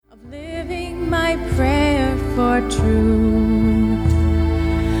for truth.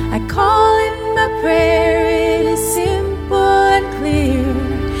 I call it my prayer, it is simple and clear.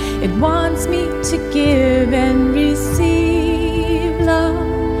 It wants me to give and receive love.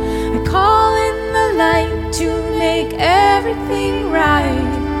 I call in the light to make everything right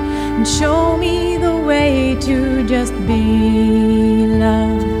and show me the way to just be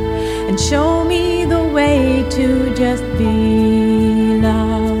love. And show me the way to just be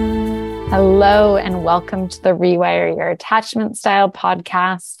love. Hello, and welcome to the Rewire Your Attachment Style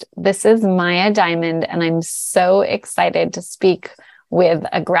podcast. This is Maya Diamond, and I'm so excited to speak with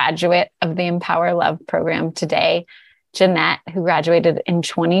a graduate of the Empower Love program today, Jeanette, who graduated in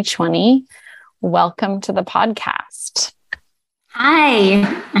 2020. Welcome to the podcast.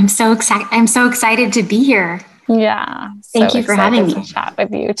 Hi, I'm so excited to be here. Yeah. Thank you for having me. To chat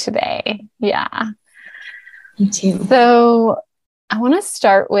with you today. Yeah. Me too. So I want to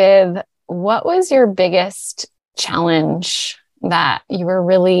start with, what was your biggest challenge that you were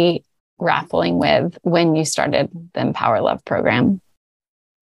really grappling with when you started the Empower Love program?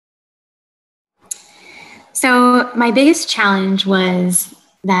 So my biggest challenge was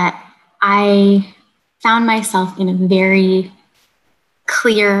that I found myself in a very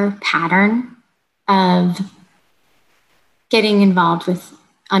clear pattern of getting involved with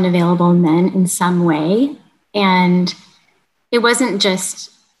unavailable men in some way. And it wasn't just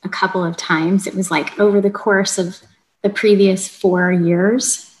a couple of times. It was like over the course of the previous 4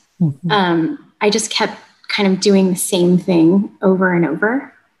 years, I just kept kind of doing the same thing over and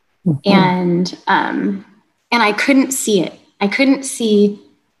over. And I couldn't see it. I couldn't see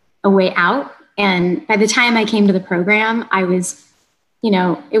a way out. And by the time I came to the program, I was,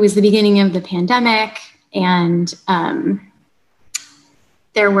 it was the beginning of the pandemic, and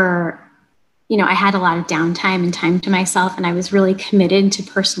there were, I had a lot of downtime and time to myself, and I was really committed to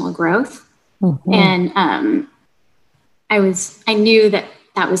personal growth. And I knew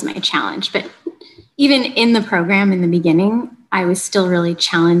that was my challenge. But even in the program in the beginning, I was still really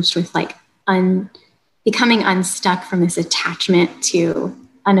challenged with becoming unstuck from this attachment to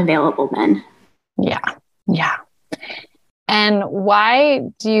unavailable men. Yeah. And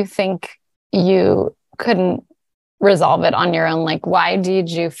why do you think you couldn't resolve it on your own? Like, why did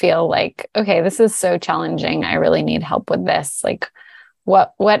you feel like, okay, this is so challenging, I really need help with this? Like,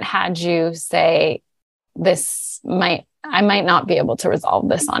 what had you say, I might not be able to resolve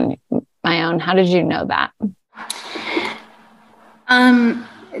this on my own? How did you know that?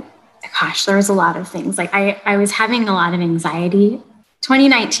 Gosh, there was a lot of things. Like I was having a lot of anxiety.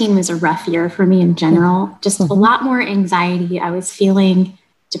 2019 was a rough year for me in general, just a lot more anxiety. I was feeling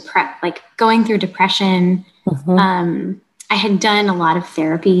depressed, like going through depression. I had done a lot of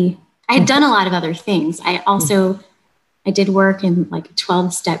therapy. I had done a lot of other things. I did work in like a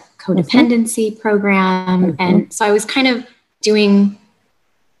 12-step codependency program. And so I was kind of doing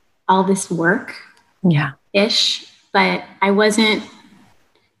all this work ish, but I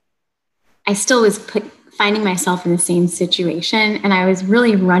still was finding myself in the same situation, and I was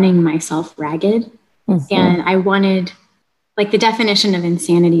really running myself ragged. And I wanted, like, the definition of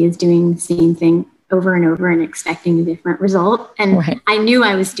insanity is doing the same thing over and over and expecting a different result. And I knew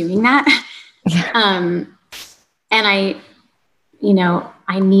I was doing that. And I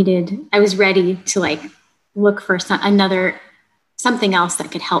was ready to like look for something else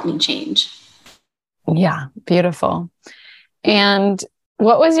that could help me change. Yeah. Beautiful. And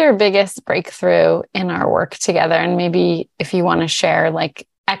what was your biggest breakthrough in our work together? And maybe if you want to share, like,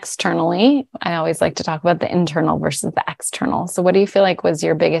 externally, I always like to talk about the internal versus the external. So what do you feel like was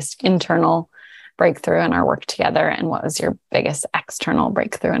your biggest internal breakthrough in our work together? And what was your biggest external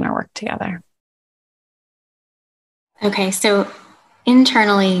breakthrough in our work together? Okay. So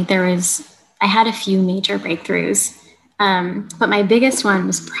internally, I had a few major breakthroughs. But my biggest one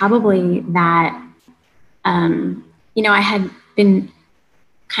was probably that, I had been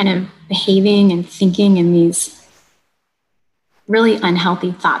kind of behaving and thinking in these really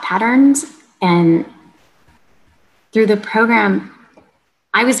unhealthy thought patterns. And through the program,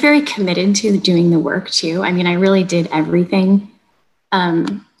 I was very committed to doing the work too. I mean, I really did everything.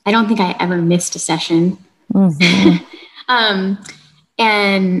 I don't think I ever missed a session. But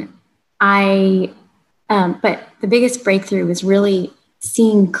the biggest breakthrough was really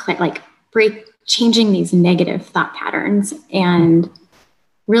seeing, changing these negative thought patterns and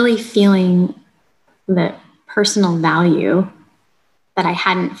really feeling the personal value that I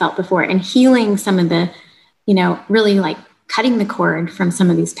hadn't felt before, and healing some of the, really like cutting the cord from some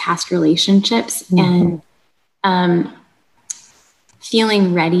of these past relationships, and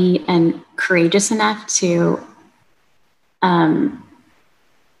feeling ready and courageous enough to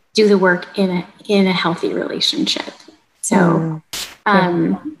do the work in a healthy relationship. So,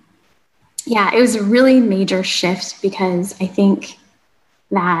 yeah, it was a really major shift because I think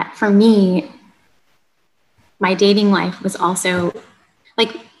that for me, my dating life was also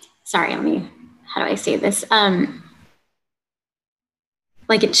like, sorry, how do I say this?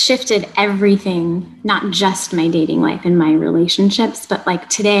 Like it shifted everything, not just my dating life and my relationships, but like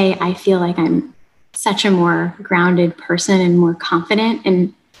today I feel like I'm such a more grounded person and more confident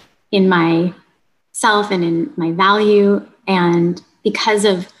in myself and in my value. And because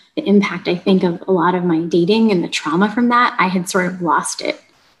of the impact, I think, of a lot of my dating and the trauma from that, I had sort of lost it.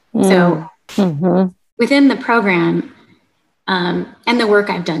 So within the program and the work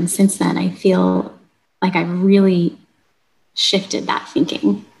I've done since then, I feel like I've really shifted that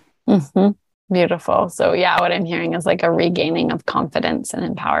thinking. Beautiful. So yeah, what I'm hearing is like a regaining of confidence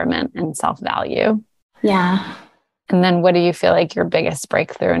and empowerment and self-value. Yeah. And then what do you feel like your biggest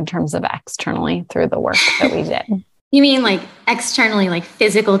breakthrough in terms of externally through the work that we did? You mean like externally, like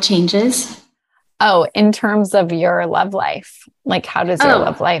physical changes? Oh, in terms of your love life, like how does your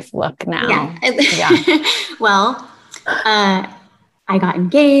love life look now? Yeah. Well, I got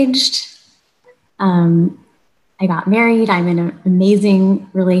engaged. I got married. I'm in an amazing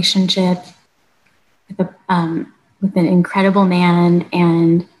relationship with an incredible man,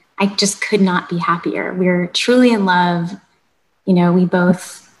 and I just could not be happier. We're truly in love. You know, we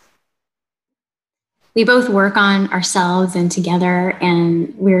both work on ourselves and together,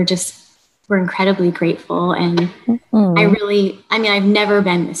 and we're incredibly grateful. And I've never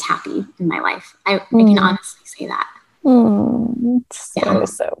been this happy in my life. I can honestly say that.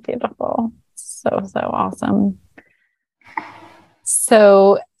 So beautiful. So awesome.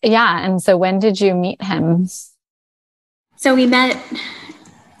 So, yeah. And so when did you meet him? So we met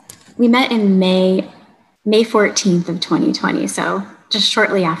in May 14th of 2020. So just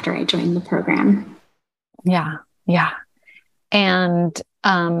shortly after I joined the program. Yeah. Yeah. And,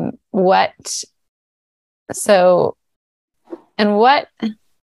 what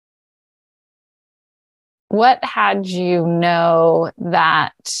had you know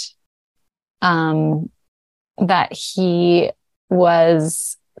that, that he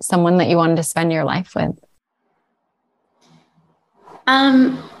was someone that you wanted to spend your life with?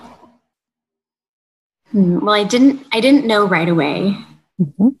 Well, I didn't know right away.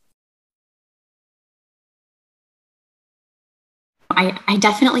 I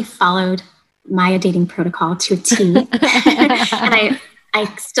definitely followed my dating protocol to a T. And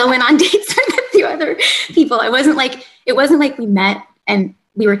I still went on dates with a few other people. It wasn't like we met and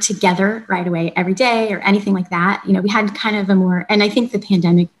we were together right away every day or anything like that. You know, we had kind of and I think the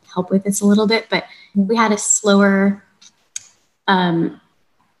pandemic helped with this a little bit, but we had a slower kind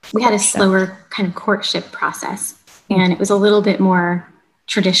of courtship process. And it was a little bit more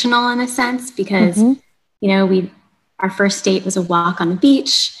traditional in a sense because, you know, our first date was a walk on the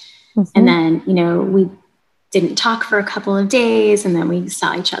beach. And then, you know, we didn't talk for a couple of days and then we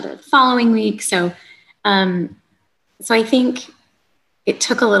saw each other the following week. So I think it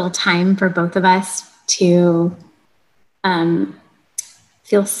took a little time for both of us to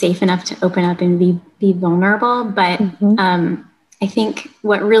feel safe enough to open up and be vulnerable. But I think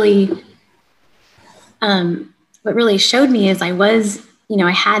what really showed me is I was, you know,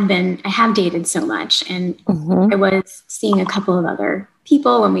 I have dated so much, and I was seeing a couple of other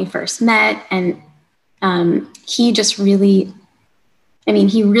people when we first met, and he just really,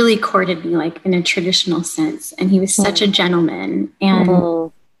 he really courted me like in a traditional sense, and he was such a gentleman,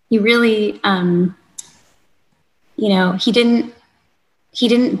 and he really, you know, he didn't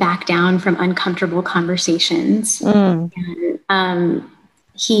back down from uncomfortable conversations. And,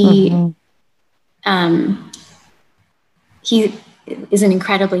 he is an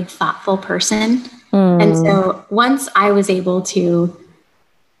incredibly thoughtful person. And so once I was able to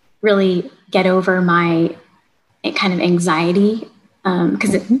really get over my kind of anxiety,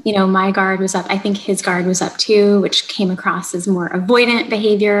 because, you know, my guard was up, I think his guard was up too, which came across as more avoidant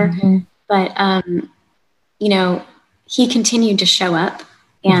behavior. But, you know, he continued to show up,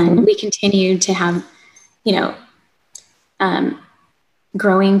 and we continued to have, you know,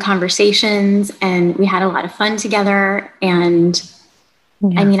 growing conversations, and we had a lot of fun together. And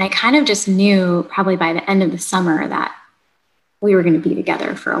I kind of just knew probably by the end of the summer that we were going to be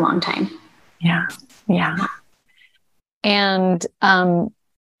together for a long time. Yeah. And,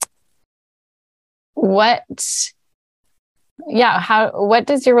 what does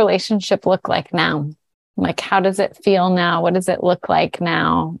your relationship look like now? Like, how does it feel now? What does it look like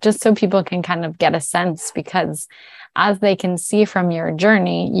now? Just so people can kind of get a sense, because as they can see from your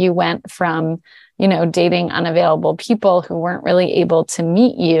journey, you went from, dating unavailable people who weren't really able to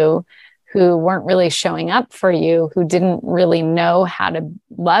meet you, who weren't really showing up for you, who didn't really know how to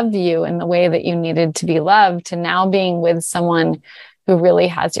love you in the way that you needed to be loved, to now being with someone who really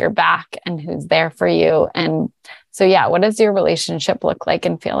has your back and who's there for you. And so, yeah, what does your relationship look like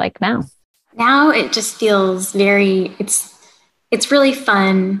and feel like now? Now it just feels it's really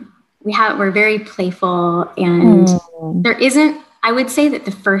fun. We're very playful, and there isn't, I would say that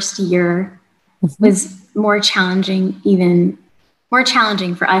the first year was more challenging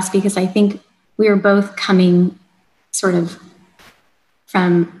for us, because I think we were both coming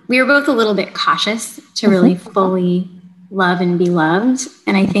we were both a little bit cautious to really fully love and be loved.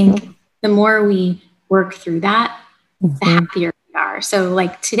 And I think the more we work through that, the happier we are. So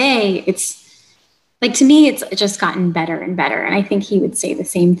like today, to me, it's just gotten better and better. And I think he would say the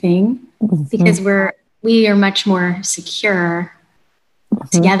same thing, because we are much more secure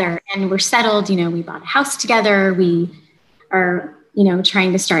together, and we're settled. We bought a house together. We are,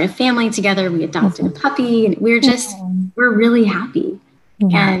 trying to start a family together. We adopted a puppy, and we're really happy.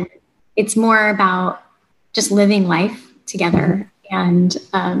 And it's more about just living life together. And,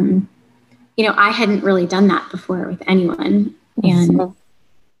 I hadn't really done that before with anyone, and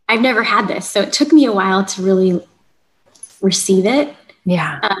I've never had this. So it took me a while to really receive it.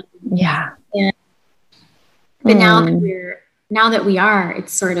 Yeah. But now that we are,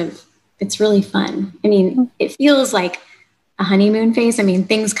 it's really fun. I mean, it feels like a honeymoon phase. I mean,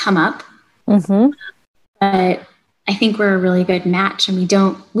 things come up, but I think we're a really good match, and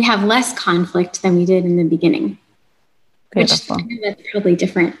we have less conflict than we did in the beginning. Beautiful. Which that's probably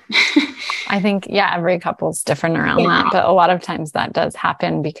different. I think, every couple's different around that, but a lot of times that does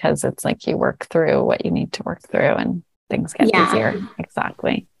happen because it's like you work through what you need to work through and things get easier.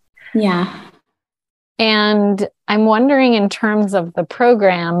 Exactly. Yeah. And I'm wondering, in terms of the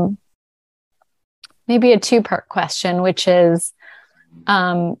program, maybe a two-part question, which is,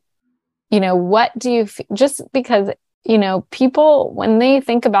 what do you, just because, people, when they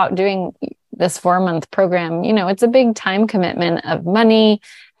think about doing this 4-month program, it's a big time commitment of money,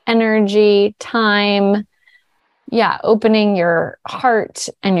 energy, time. Yeah. Opening your heart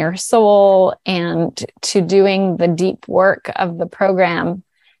and your soul and to doing the deep work of the program.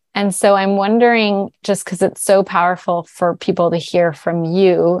 And so I'm wondering, just because it's so powerful for people to hear from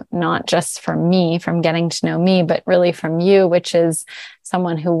you, not just from me, from getting to know me, but really from you, which is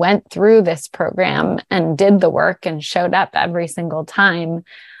someone who went through this program and did the work and showed up every single time.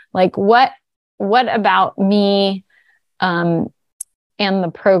 Like what about me and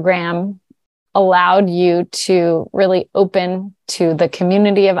the program allowed you to really open to the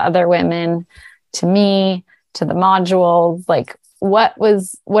community of other women, to me, to the modules? Like, what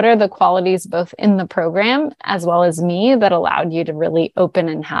are the qualities both in the program as well as me that allowed you to really open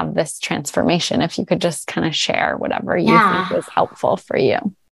and have this transformation? If you could just kind of share whatever you think was helpful for you.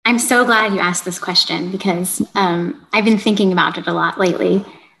 I'm so glad you asked this question, because I've been thinking about it a lot lately.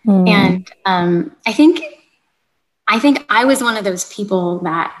 And I think I was one of those people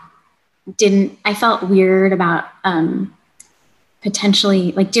that I felt weird about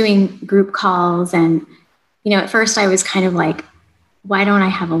potentially like doing group calls. And, at first I was kind of like, why don't I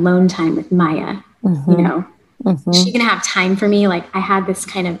have alone time with Maya? Is she going to have time for me? Like I had this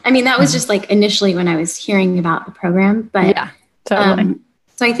kind of, that was just like initially when I was hearing about the program, but yeah, totally.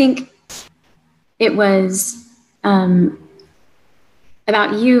 So I think it was about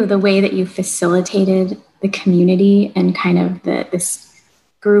you, the way that you facilitated the community and kind of this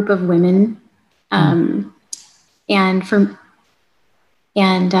group of women.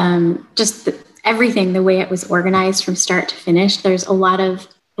 Everything, the way it was organized from start to finish. There's a lot of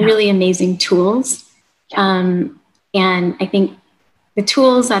really amazing tools. And I think the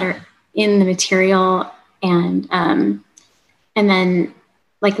tools that are in the material and then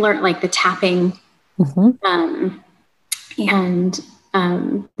learn the tapping and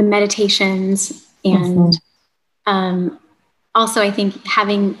the meditations and also I think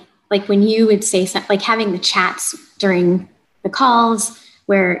having when you would say something, having the chats during the calls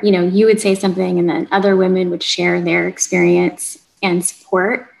where, you would say something and then other women would share their experience and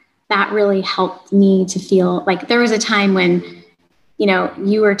support. That really helped me to feel like there was a time when,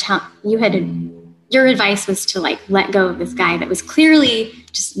 your advice was to let go of this guy that was clearly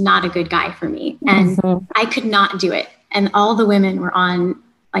just not a good guy for me. And I could not do it. And all the women were on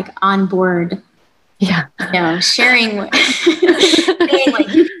board, sharing,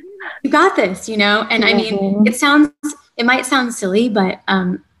 saying you got this, and it might sound silly, but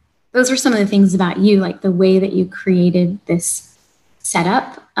those were some of the things about you, the way that you created this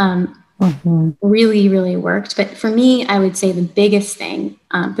setup really, really worked. But for me, I would say the biggest thing,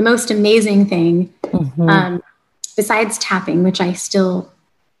 the most amazing thing, besides tapping, which I still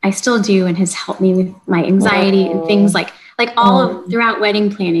do and has helped me with my anxiety and things like all of throughout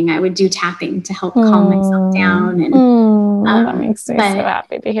wedding planning, I would do tapping to help calm myself down. And that makes me so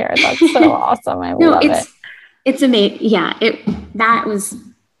happy to hear. That's so awesome. I love it. It's amazing. Yeah. That was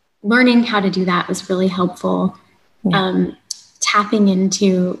learning how to do that was really helpful. Tapping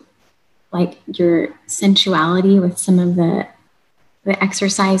into like your sensuality with some of the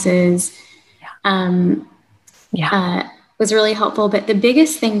exercises, was really helpful. But the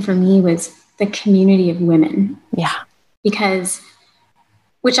biggest thing for me was the community of women. Yeah.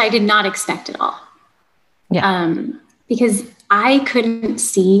 Which I did not expect at all. Yeah. Because I couldn't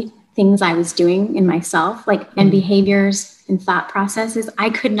see things I was doing in myself, and behaviors and thought processes, I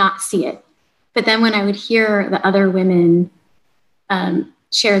could not see it. But then when I would hear the other women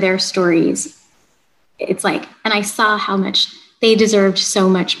share their stories, it's like, and I saw how much they deserved so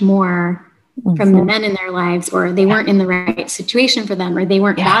much more from the men in their lives, or they weren't in the right situation for them, or they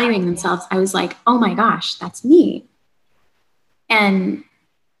weren't valuing themselves. I was like, oh my gosh, that's me. And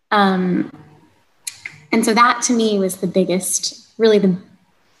so that to me was the biggest, really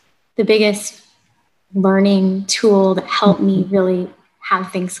the biggest learning tool that helped me really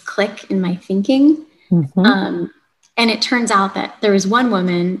have things click in my thinking. And it turns out that there was one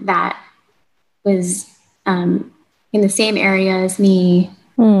woman that was in the same area as me.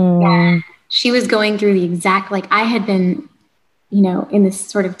 And she was going through the exact, I had been, in this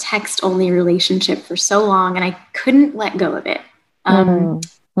sort of text only relationship for so long, and I couldn't let go of it. And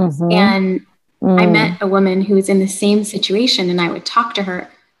I met a woman who was in the same situation, and I would talk to her,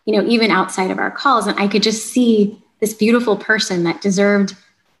 even outside of our calls, and I could just see this beautiful person that deserved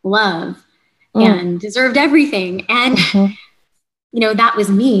love and deserved everything. And, that was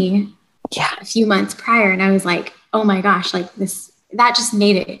me a few months prior. And I was like, oh my gosh, that just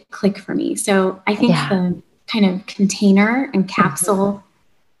made it click for me. So I think the kind of container and capsule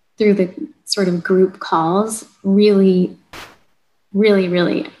through the sort of group calls really, really,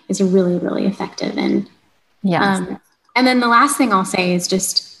 really is really, really effective. And, and then the last thing I'll say is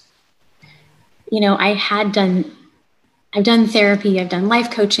just, I've done therapy, I've done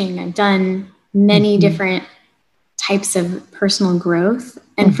life coaching, I've done many different types of personal growth.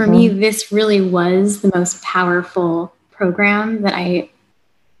 And for me, this really was the most powerful program that I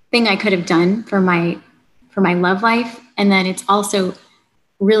could have done for my love life. And then it's also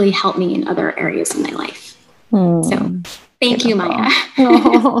really helped me in other areas of my life. So thank you, Maya.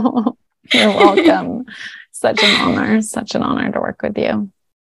 Oh, you're welcome. Such an honor to work with you.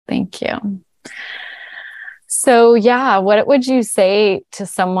 Thank you. So what would you say to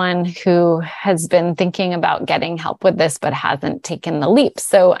someone who has been thinking about getting help with this, but hasn't taken the leap?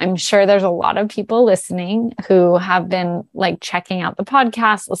 So I'm sure there's a lot of people listening who have been checking out the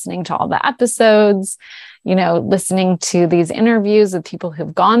podcast, listening to all the episodes, listening to these interviews with people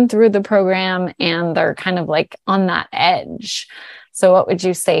who've gone through the program, and they're kind of on that edge. So what would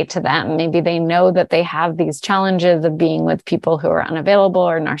you say to them? Maybe they know that they have these challenges of being with people who are unavailable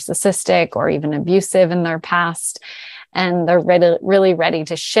or narcissistic or even abusive in their past, and they're really ready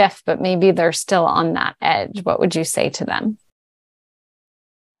to shift, but maybe they're still on that edge. What would you say to them?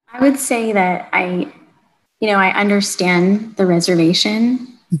 I would say that I understand the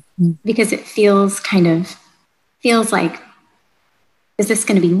reservation because it feels like, is this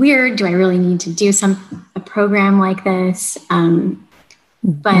going to be weird? Do I really need to do a program like this?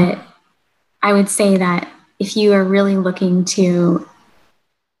 But I would say that if you are really looking to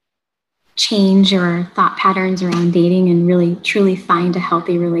change your thought patterns around dating and really truly find a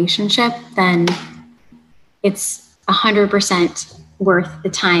healthy relationship, then it's 100% worth the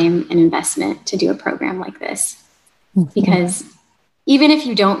time and investment to do a program like this. Because even if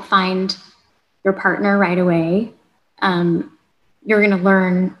you don't find your partner right away, you're going to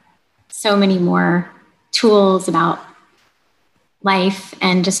learn so many more tools about life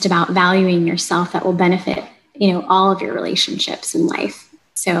and just about valuing yourself that will benefit, all of your relationships in life.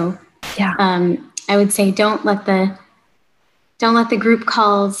 So, I would say don't let the group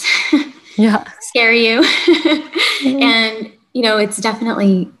calls scare you. And,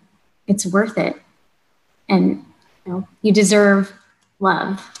 it's worth it. And, you deserve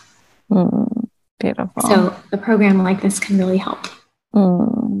love. Beautiful. So a program like this can really help.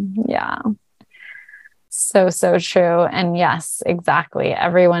 So true. And yes, exactly.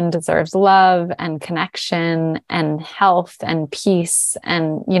 Everyone deserves love and connection and health and peace.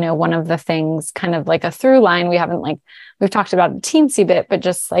 And, one of the things kind of a through line, we've talked about a teensy bit, but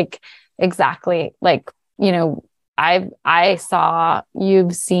just exactly I saw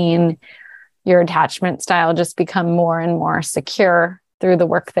you've seen your attachment style just become more and more secure through the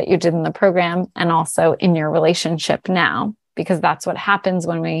work that you did in the program and also in your relationship now, because that's what happens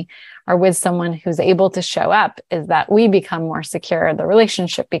when we are with someone who's able to show up, is that we become more secure, the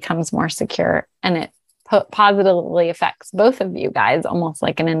relationship becomes more secure, and it positively affects both of you guys, almost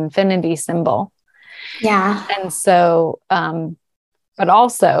like an infinity symbol. Yeah. And so, but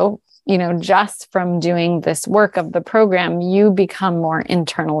also, just from doing this work of the program, you become more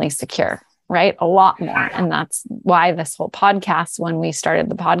internally secure, right? A lot more. And that's why this whole podcast, when we started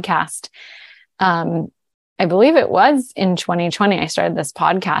the podcast, I believe it was in 2020, I started this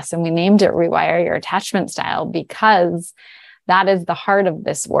podcast and we named it Rewire Your Attachment Style, because that is the heart of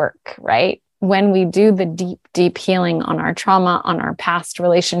this work, right? When we do the deep, deep healing on our trauma, on our past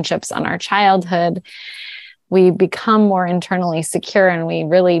relationships, on our childhood, we become more internally secure, and we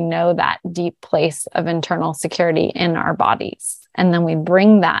really know that deep place of internal security in our bodies. And then we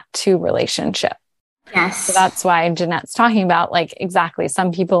bring that to relationship. Yes. So that's why Jeanette's talking about, like, exactly.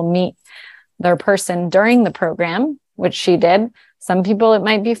 Some people meet their person during the program, which she did. Some people, it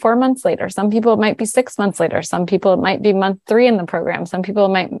might be 4 months later. Some people, it might be 6 months later. Some people, it might be month 3 in the program. Some people, it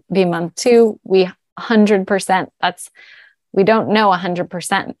might be month 2. We 100%, we don't know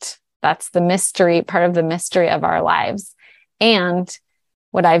 100%. That's the mystery, part of the mystery of our lives. And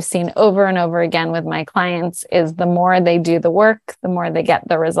what I've seen over and over again with my clients is the more they do the work, the more they get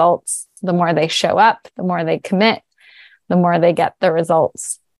the results, the more they show up, the more they commit, the more they get the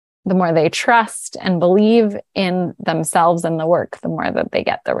results, the more they trust and believe in themselves and the work, the more that they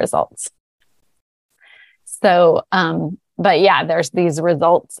get the results. So, but yeah, there's these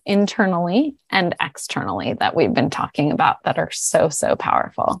results internally and externally that we've been talking about that are so, so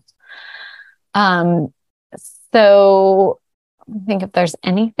powerful. So I think if there's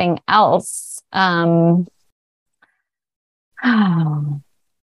anything else,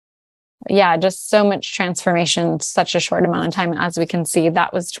 yeah, just so much transformation, such a short amount of time. As we can see,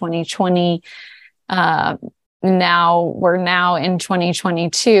 that was 2020. Now we're in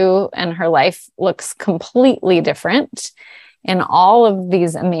 2022, and her life looks completely different in all of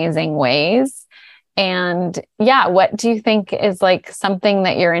these amazing ways. And yeah, what do you think is like something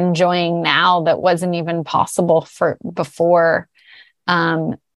that you're enjoying now that wasn't even possible for before,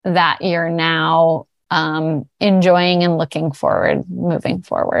 that you're now enjoying and looking forward, moving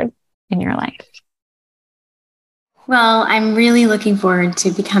forward in your life? Well, I'm really looking forward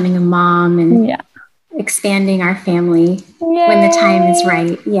to becoming a mom and expanding our family when the time is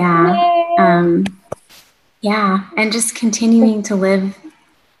right. Yeah. Yeah. And just continuing to live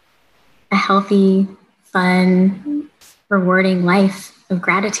a healthy, fun, rewarding life of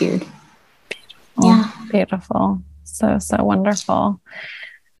gratitude. Yeah. Beautiful. So, so wonderful.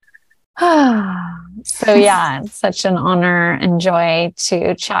 So yeah, it's such an honor and joy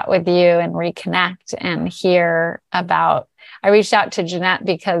to chat with you and reconnect and hear about, I reached out to Jeanette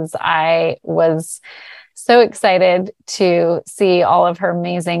because I was so excited to see all of her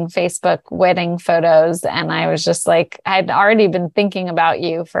amazing Facebook wedding photos. And I was just like, I'd already been thinking about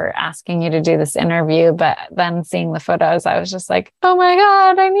you for asking you to do this interview, but then seeing the photos, I was just like, oh my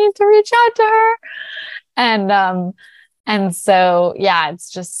God, I need to reach out to her. And so, yeah, it's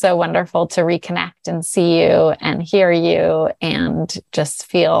just so wonderful to reconnect and see you and hear you and just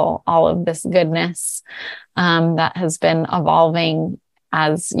feel all of this goodness that has been evolving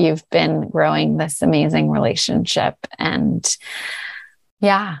as you've been growing this amazing relationship. And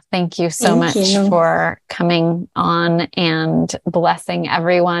yeah, thank you so much for coming on and blessing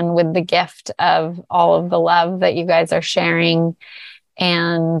everyone with the gift of all of the love that you guys are sharing.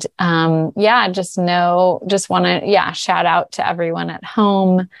 And just want to shout out to everyone at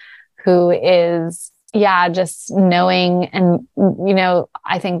home who is just knowing. And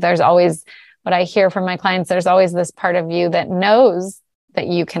I think there's always, what I hear from my clients, there's always this part of you that knows that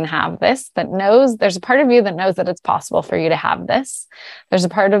you can have this, there's a part of you that knows that it's possible for you to have this. There's a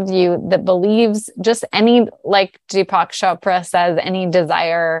part of you that believes just like Deepak Chopra says, any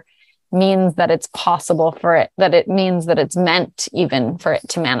desire means that it's possible for it, that it means that it's meant even for it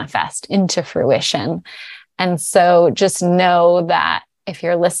to manifest into fruition. And so just know that if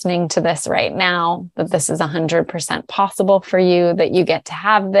you're listening to this right now, that this is 100% possible for you, that you get to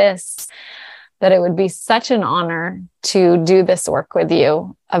have this, that it would be such an honor to do this work with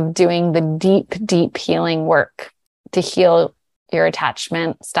you, of doing the deep, deep healing work to heal your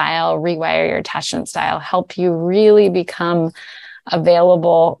attachment style, rewire your attachment style, help you really become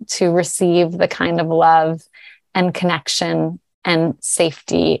available to receive the kind of love and connection and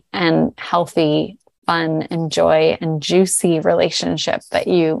safety and healthy, fun and joy and juicy relationship that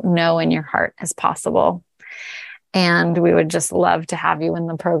you know in your heart is possible. And we would just love to have you in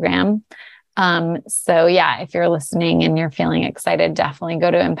the program. So yeah, if you're listening and you're feeling excited, definitely go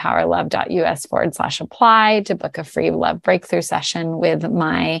to empowerlove.us/apply to book a free love breakthrough session with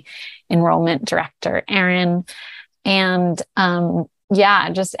my enrollment director, Erin. And yeah,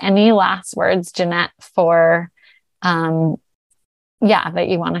 just any last words, Jeanette, for that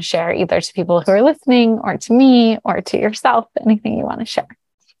you want to share, either to people who are listening or to me or to yourself, anything you want to share.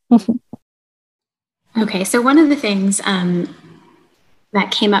 Okay, so one of the things that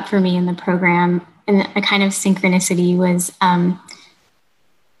came up for me in the program, and a kind of synchronicity, was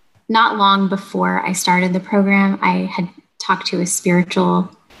not long before I started the program, I had talked to a spiritual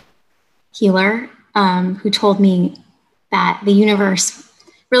healer who told me that the universe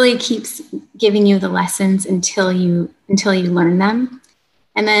really keeps giving you the lessons until you learn them.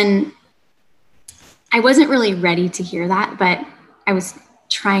 And then I wasn't really ready to hear that, but I was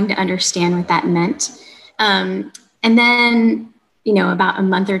trying to understand what that meant. And then, about a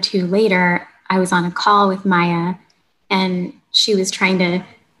month or two later, I was on a call with Maya, and she was trying to,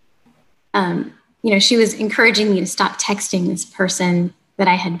 she was encouraging me to stop texting this person that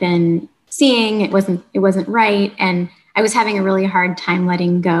I had been seeing. It wasn't right. And I was having a really hard time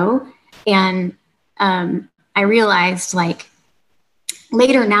letting go. And I realized,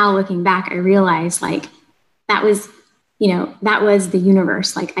 later now looking back, I realized that was the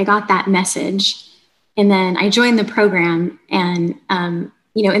universe. I got that message, and then I joined the program, and in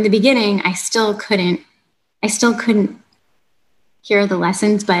the beginning, I still couldn't hear the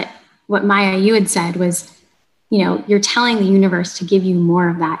lessons. But what Maya, you had said was, you're telling the universe to give you more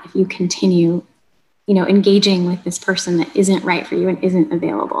of that if you continue, engaging with this person that isn't right for you and isn't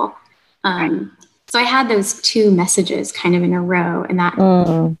available. Right. So I had those two messages kind of in a row, and that,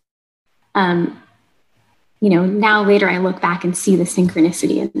 now later I look back and see the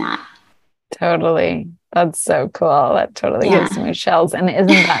synchronicity in that. Totally. That's so cool. That totally gives me chills. And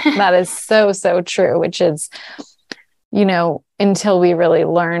isn't that is so, so true, which is, until we really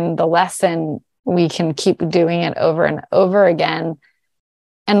learn the lesson, we can keep doing it over and over again.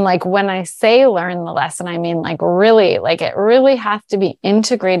 And when I say learn the lesson, I mean, really, it really has to be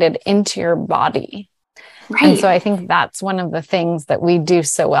integrated into your body. Right. And so I think that's one of the things that we do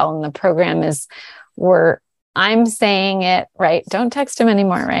so well in the program is I'm saying it, right? Don't text him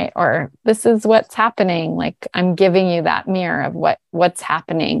anymore, right? Or this is what's happening. I'm giving you that mirror of what's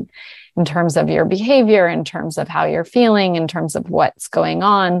happening in terms of your behavior, in terms of how you're feeling, in terms of what's going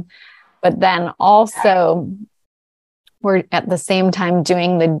on. But then also we're at the same time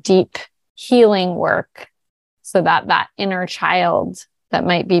doing the deep healing work so that inner child that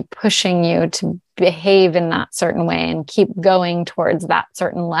might be pushing you to behave in that certain way and keep going towards that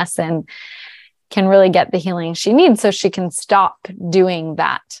certain lesson can really get the healing she needs, so she can stop doing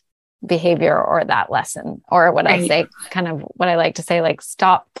that behavior or that lesson, or what I say, kind of what I like to say,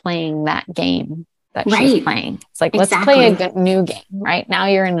 stop playing that game that she's playing. It's let's play a new game, right? Now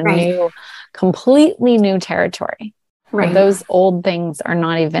you're in a completely new territory. Right. Those old things are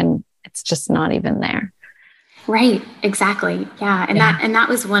it's just not even there. Right. Exactly. Yeah. And that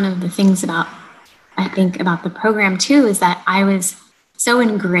was one of the things about the program too, is that I was so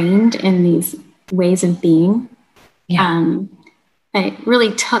ingrained in these ways of being. That it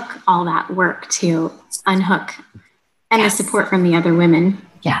really took all that work to unhook, and the support from the other women.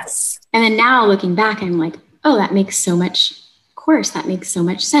 Yes. And then now looking back, I'm like, oh, that makes so much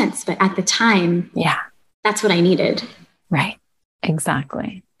sense. But at the time, that's what I needed. Right.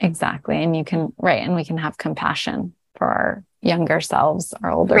 Exactly. And you can, and we can have compassion for our younger selves,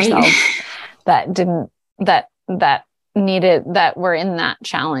 our older selves that needed, that were in that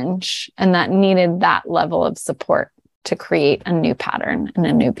challenge and that needed that level of support to create a new pattern and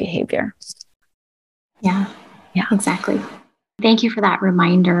a new behavior. Yeah, exactly. Thank you for that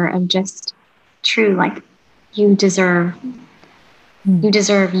reminder of just true, you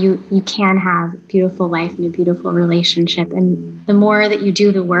can have a beautiful life and a beautiful relationship. And the more that you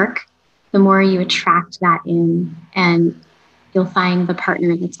do the work, the more you attract that in, and you'll find the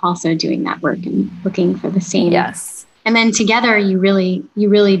partner that's also doing that work and looking for the same. Yes. And then together you really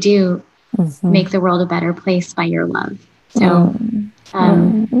do make the world a better place by your love. So,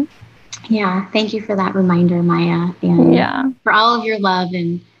 thank you for that reminder, Maya, and for all of your love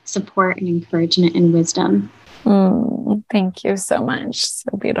and support and encouragement and wisdom. Thank you so much.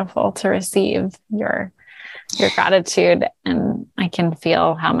 So beautiful to receive your gratitude. And I can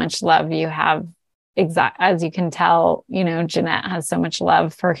feel how much love you have. As you can tell, Jeanette has so much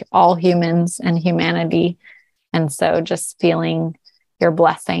love for all humans and humanity. And so just feeling your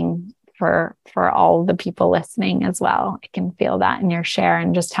blessing for all the people listening as well. I can feel that in your share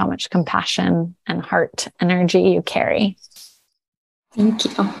and just how much compassion and heart energy you carry. Thank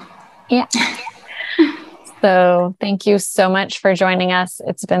you. Yeah. So thank you so much for joining us.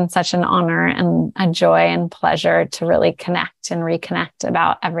 It's been such an honor and a joy and pleasure to really connect and reconnect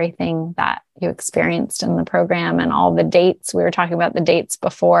about everything that you experienced in the program and all the dates. We were talking about the dates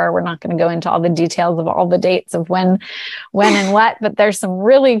before. We're not going to go into all the details of all the dates of when and what, but there's some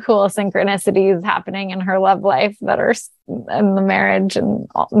really cool synchronicities happening in her love life that are in the marriage and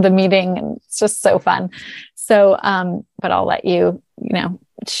the meeting. And it's just so fun. So, but I'll let you,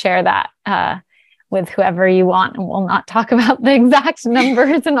 share that, with whoever you want, and we'll not talk about the exact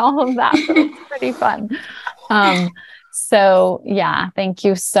numbers and all of that, but it's pretty fun. So yeah, thank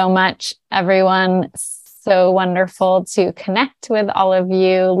you so much, everyone. So wonderful to connect with all of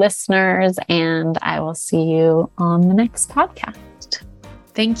you listeners, and I will see you on the next podcast.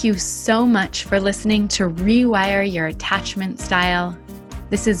 Thank you so much for listening to Rewire Your Attachment Style.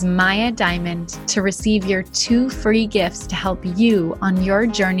 This is Maya Diamond. To receive your 2 free gifts to help you on your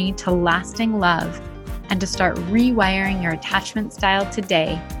journey to lasting love and to start rewiring your attachment style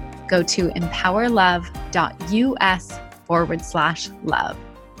today, go to empowerlove.us/love.